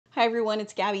Hi everyone,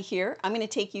 it's Gabby here. I'm going to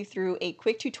take you through a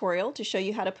quick tutorial to show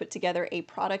you how to put together a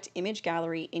product image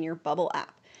gallery in your Bubble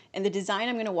app. And the design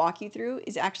I'm going to walk you through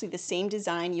is actually the same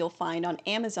design you'll find on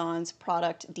Amazon's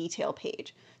product detail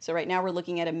page. So right now we're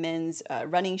looking at a men's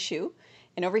running shoe.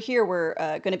 And over here we're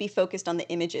going to be focused on the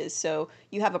images. So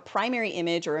you have a primary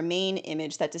image or a main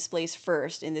image that displays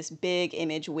first in this big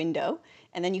image window.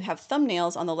 And then you have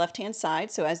thumbnails on the left-hand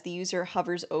side. So as the user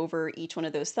hovers over each one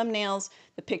of those thumbnails,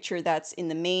 the picture that's in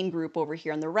the main group over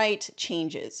here on the right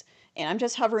changes. And I'm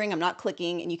just hovering, I'm not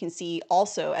clicking, and you can see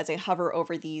also as I hover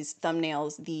over these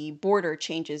thumbnails, the border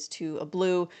changes to a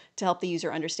blue to help the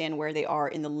user understand where they are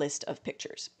in the list of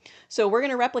pictures. So we're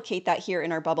going to replicate that here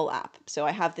in our Bubble app. So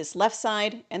I have this left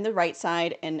side and the right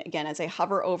side, and again, as I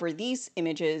hover over these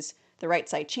images, the right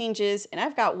side changes, and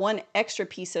I've got one extra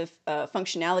piece of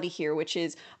functionality here, which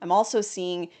is I'm also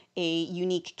seeing a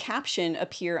unique caption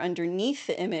appear underneath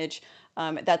the image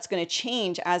that's going to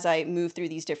change as I move through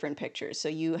these different pictures. So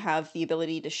you have the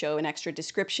ability to show an extra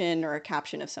description or a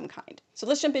caption of some kind. So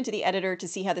let's jump into the editor to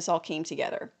see how this all came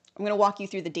together. I'm going to walk you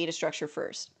through the data structure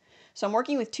first. So I'm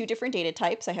working with two different data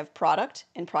types. I have product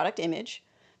and product image.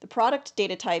 The product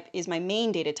data type is my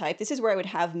main data type. This is where I would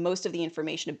have most of the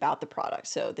information about the product.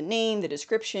 So the name, the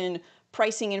description,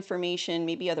 pricing information,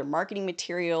 maybe other marketing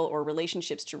material or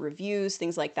relationships to reviews,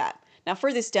 things like that. Now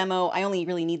for this demo, I only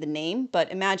really need the name,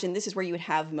 but imagine this is where you would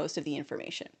have most of the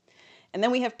information. And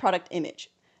then we have product image.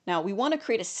 Now we want to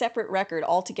create a separate record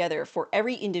altogether for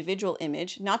every individual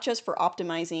image, not just for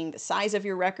optimizing the size of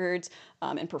your records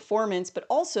and performance, but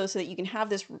also so that you can have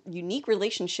this unique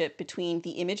relationship between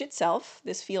the image itself,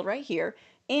 this field right here,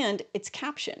 and its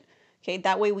caption. Okay,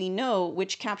 that way we know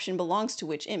which caption belongs to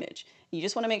which image. You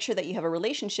just want to make sure that you have a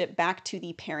relationship back to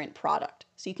the parent product.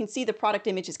 So you can see the product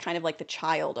image is kind of like the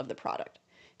child of the product.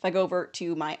 If I go over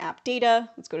to my app data,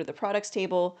 let's go to the products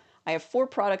table. I have 4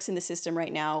 products in the system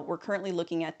right now. We're currently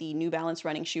looking at the New Balance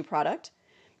running shoe product.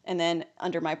 And then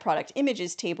under my product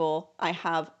images table, I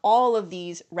have all of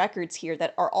these records here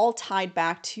that are all tied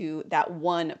back to that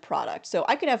one product. So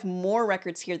I could have more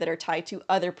records here that are tied to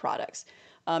other products.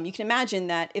 You can imagine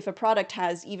that if a product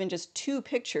has even just 2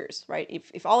 pictures, right?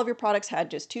 If all of your products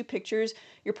had just 2 pictures,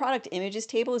 your product images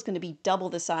table is going to be double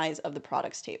the size of the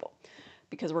products table,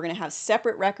 because we're going to have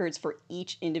separate records for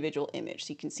each individual image.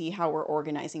 So you can see how we're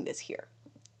organizing this here.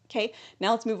 Okay,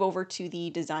 now let's move over to the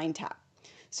design tab.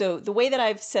 So the way that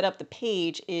I've set up the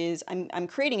page is I'm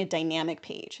creating a dynamic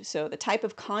page. So the type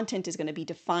of content is going to be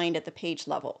defined at the page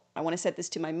level. I want to set this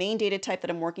to my main data type that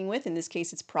I'm working with. In this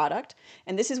case, it's product.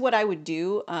 And this is what I would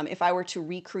do if I were to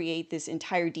recreate this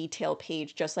entire detail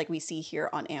page just like we see here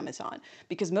on Amazon,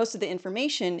 because most of the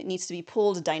information needs to be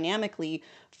pulled dynamically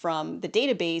from the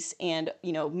database, and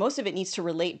most of it needs to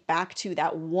relate back to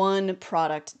that one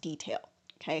product detail.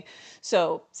 Okay,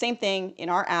 so same thing in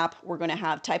our app, we're going to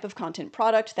have type of content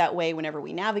product. That way, whenever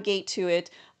we navigate to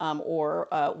it or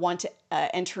want to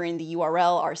enter in the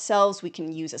URL ourselves, we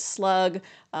can use a slug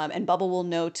and Bubble will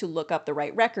know to look up the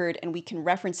right record, and we can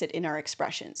reference it in our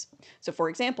expressions. So for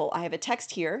example, I have a text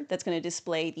here that's going to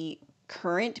display the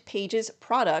current page's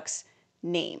product's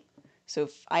name. So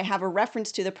if I have a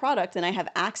reference to the product, then I have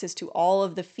access to all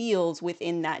of the fields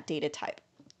within that data type.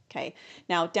 Okay,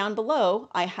 now down below,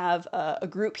 I have a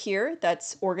group here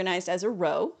that's organized as a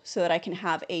row so that I can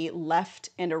have a left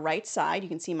and a right side. You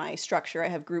can see my structure. I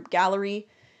have group gallery,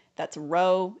 that's a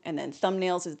row, and then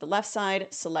thumbnails is the left side,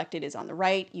 selected is on the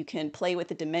right. You can play with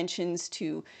the dimensions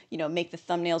to make the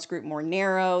thumbnails group more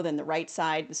narrow than the right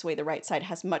side. This way the right side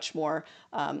has much more,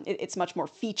 it's much more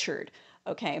featured.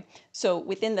 Okay, so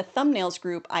within the thumbnails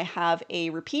group, I have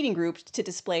a repeating group to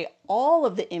display all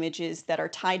of the images that are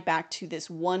tied back to this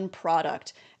one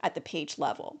product at the page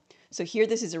level. So here,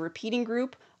 this is a repeating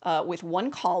group with one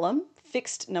column,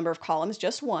 fixed number of columns,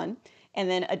 just one, and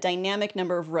then a dynamic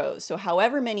number of rows. So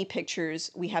however many pictures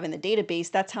we have in the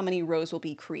database, that's how many rows will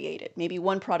be created. Maybe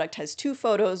one product has 2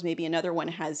 photos, maybe another one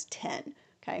has 10.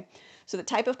 Okay, so the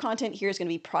type of content here is going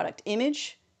to be product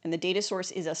image. And the data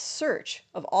source is a search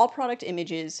of all product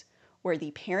images where the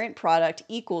parent product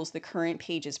equals the current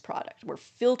page's product. We're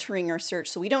filtering our search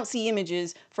so we don't see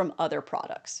images from other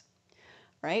products,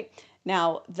 right?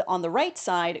 Now, on the right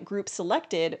side, group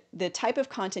selected, the type of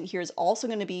content here is also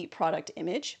going to be product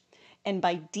image. And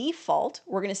by default,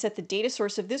 we're going to set the data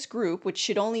source of this group, which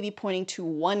should only be pointing to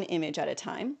one image at a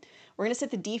time. We're going to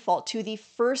set the default to the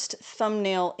first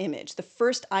thumbnail image, the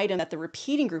first item that the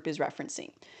repeating group is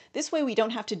referencing. This way we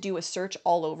don't have to do a search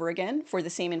all over again for the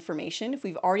same information. If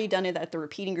we've already done it at the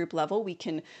repeating group level, we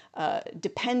can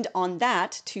depend on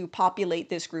that to populate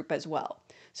this group as well.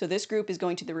 So this group is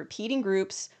going to the repeating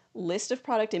groups list of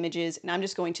product images, and I'm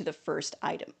just going to the first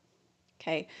item.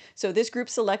 Okay, so this group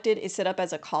selected is set up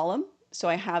as a column. So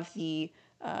I have the,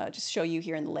 just show you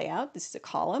here in the layout, this is a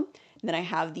column. And then I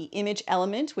have the image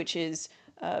element, which is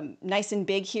nice and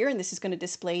big here, and this is going to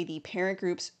display the parent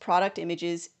group's product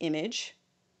images image.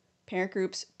 Parent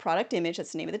group's product image,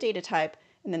 that's the name of the data type,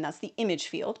 and then that's the image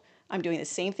field. I'm doing the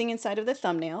same thing inside of the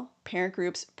thumbnail, parent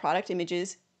group's product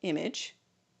images image,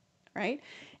 right?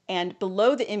 And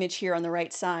below the image here on the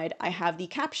right side, I have the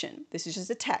caption. This is just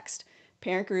a text.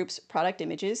 Parent group's product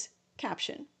images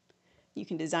caption. You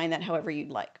can design that however you'd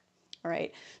like. All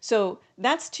right, so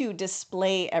that's to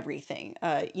display everything.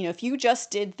 If you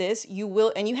just did this, you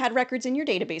will, and you had records in your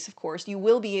database, of course, you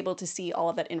will be able to see all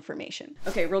of that information.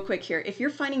 Okay, real quick here. If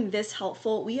you're finding this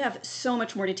helpful, we have so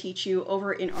much more to teach you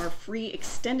over in our free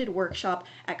extended workshop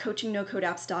at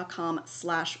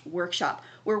coachingnocodeapps.com/workshop,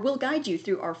 where we'll guide you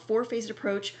through our 4-phased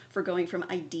approach for going from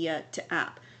idea to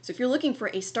app. So if you're looking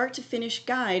for a start to finish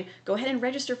guide, go ahead and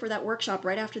register for that workshop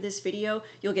right after this video.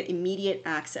 You'll get immediate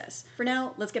access. For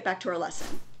now, let's get back to our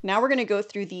lesson. Now we're going to go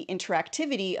through the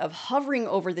interactivity of hovering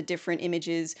over the different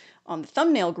images on the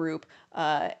thumbnail group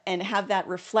and have that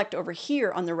reflect over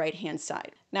here on the right-hand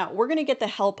side. Now we're going to get the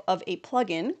help of a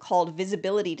plugin called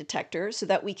Visibility Detector so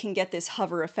that we can get this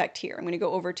hover effect here. I'm going to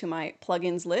go over to my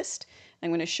plugins list. I'm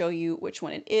going to show you which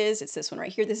one it is. It's this one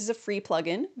right here. This is a free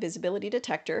plugin, Visibility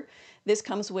Detector. This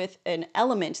comes with an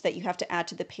element that you have to add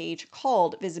to the page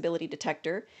called Visibility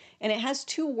Detector, and it has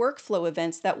 2 workflow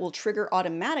events that will trigger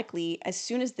automatically as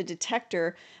soon as the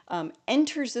detector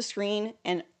enters the screen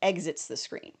and exits the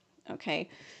screen. Okay,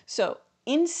 so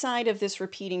inside of this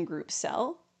repeating group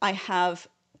cell, I have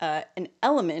an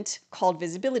element called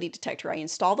Visibility Detector. I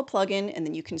install the plugin, and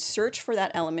then you can search for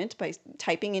that element by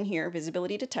typing in here,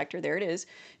 Visibility Detector, there it is,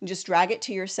 and just drag it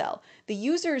to your cell. The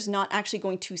user is not actually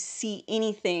going to see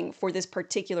anything for this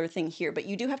particular thing here, but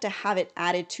you do have to have it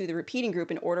added to the repeating group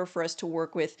in order for us to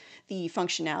work with the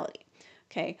functionality.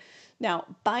 Okay, now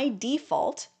by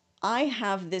default, I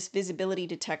have this Visibility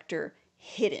Detector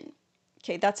hidden.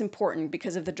 Okay, that's important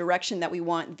because of the direction that we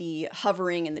want the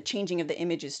hovering and the changing of the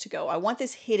images to go. I want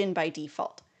this hidden by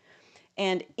default.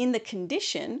 And in the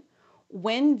condition,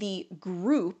 when the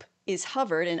group is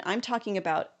hovered, and I'm talking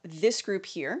about this group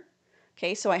here,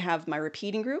 okay, so I have my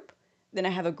repeating group, then I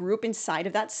have a group inside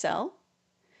of that cell.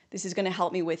 This is going to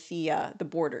help me with the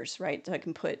borders, right? So I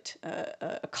can put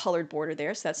a colored border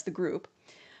there, so that's the group.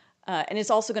 And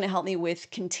it's also going to help me with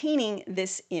containing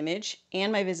this image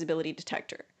and my visibility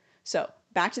detector. So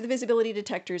back to the visibility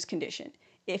detector's condition.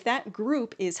 If that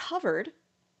group is hovered,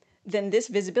 then this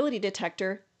visibility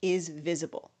detector is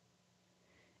visible.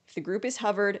 If the group is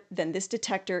hovered, then this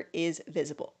detector is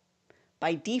visible.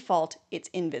 By default, it's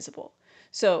invisible.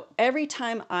 So every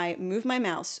time I move my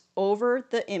mouse over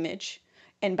the image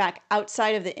and back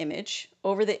outside of the image,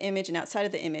 over the image and outside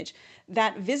of the image,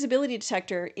 that visibility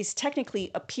detector is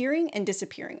technically appearing and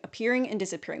disappearing, appearing and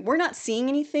disappearing. We're not seeing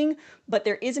anything, but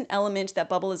there is an element that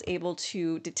Bubble is able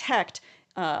to detect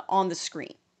on the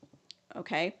screen.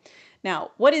 Okay,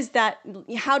 now what is that?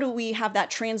 How do we have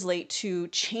that translate to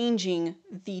changing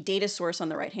the data source on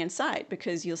the right-hand side?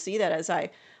 Because you'll see that as I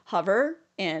hover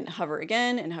and hover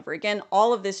again and hover again,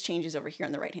 all of this changes over here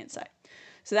on the right-hand side.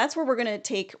 So that's where we're going to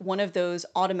take one of those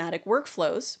automatic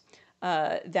workflows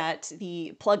that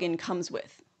the plugin comes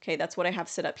with. Okay, that's what I have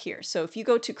set up here. So if you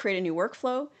go to create a new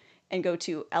workflow and go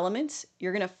to elements,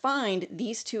 you're going to find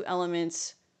these 2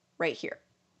 elements right here.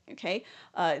 Okay,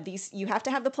 you have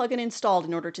to have the plugin installed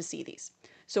in order to see these.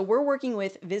 So we're working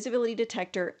with Visibility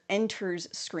Detector enters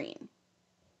screen.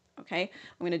 Okay,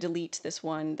 I'm going to delete this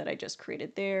one that I just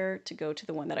created there to go to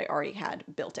the one that I already had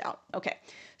built out. Okay,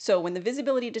 so when the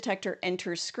visibility detector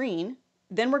enters screen,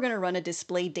 then we're going to run a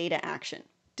display data action.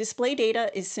 Display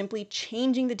data is simply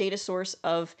changing the data source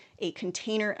of a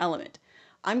container element.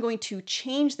 I'm going to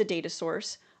change the data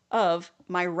source of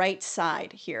my right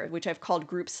side here, which I've called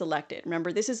group selected.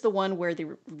 Remember, this is the one where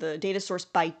the data source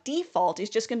by default is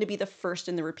just going to be the first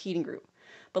in the repeating group.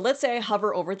 But let's say I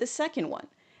hover over the second one.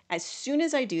 As soon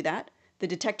as I do that, the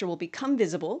detector will become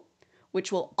visible,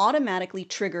 which will automatically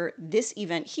trigger this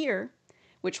event here,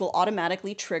 which will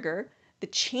automatically trigger the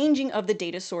changing of the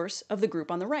data source of the group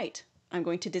on the right. I'm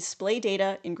going to display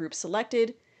data in group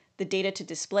selected. The data to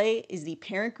display is the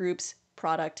parent group's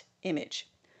product image.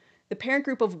 The parent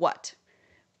group of what?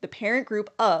 The parent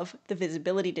group of the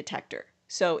visibility detector.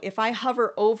 So if I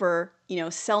hover over,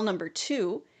 cell number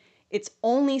 2, it's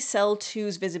only cell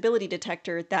 2's visibility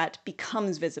detector that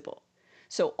becomes visible.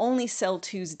 So only cell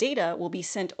 2's data will be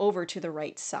sent over to the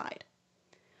right side.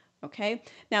 Okay,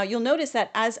 now you'll notice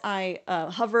that as I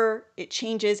hover, it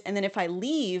changes, and then if I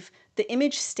leave, the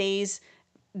image stays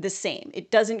the same.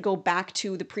 It doesn't go back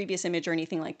to the previous image or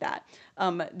anything like that.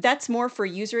 That's more for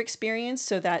user experience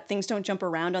so that things don't jump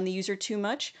around on the user too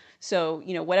much. So,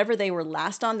 whatever they were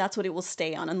last on, that's what it will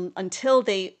stay on until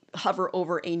they hover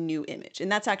over a new image.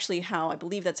 And that's actually how, I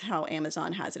believe that's how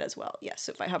Amazon has it as well. Yes,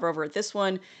 so if I hover over this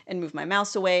one and move my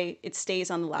mouse away, it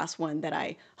stays on the last one that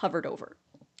I hovered over.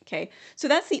 Okay, so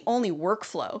that's the only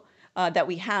workflow that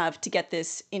we have to get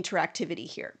this interactivity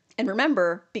here. And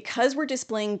remember, because we're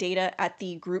displaying data at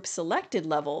the group selected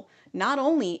level, not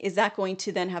only is that going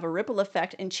to then have a ripple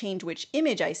effect and change which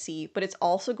image I see, but it's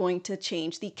also going to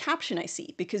change the caption I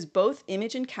see because both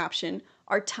image and caption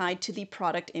are tied to the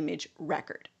product image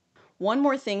record. One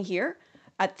more thing here,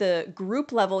 at the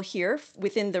group level here,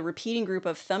 within the repeating group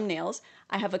of thumbnails,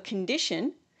 I have a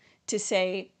condition to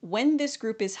say when this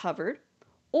group is hovered,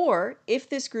 or if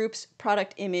this group's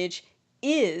product image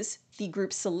is the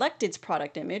group selected's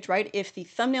product image, right? If the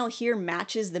thumbnail here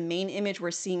matches the main image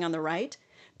we're seeing on the right,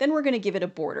 then we're going to give it a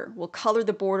border. We'll color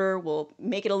the border, we'll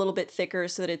make it a little bit thicker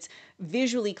so that it's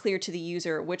visually clear to the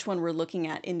user which one we're looking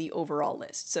at in the overall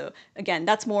list. So again,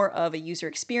 that's more of a user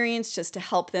experience just to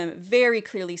help them very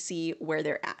clearly see where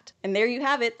they're at. And there you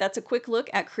have it. That's a quick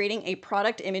look at creating a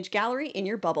product image gallery in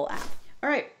your Bubble app. All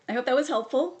right, I hope that was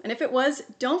helpful. And if it was,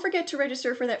 don't forget to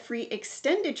register for that free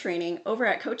extended training over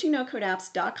at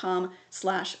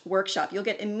coachingnocodeapps.com/workshop. You'll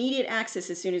get immediate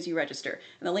access as soon as you register.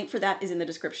 And the link for that is in the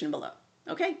description below.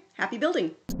 Okay, happy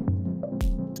building.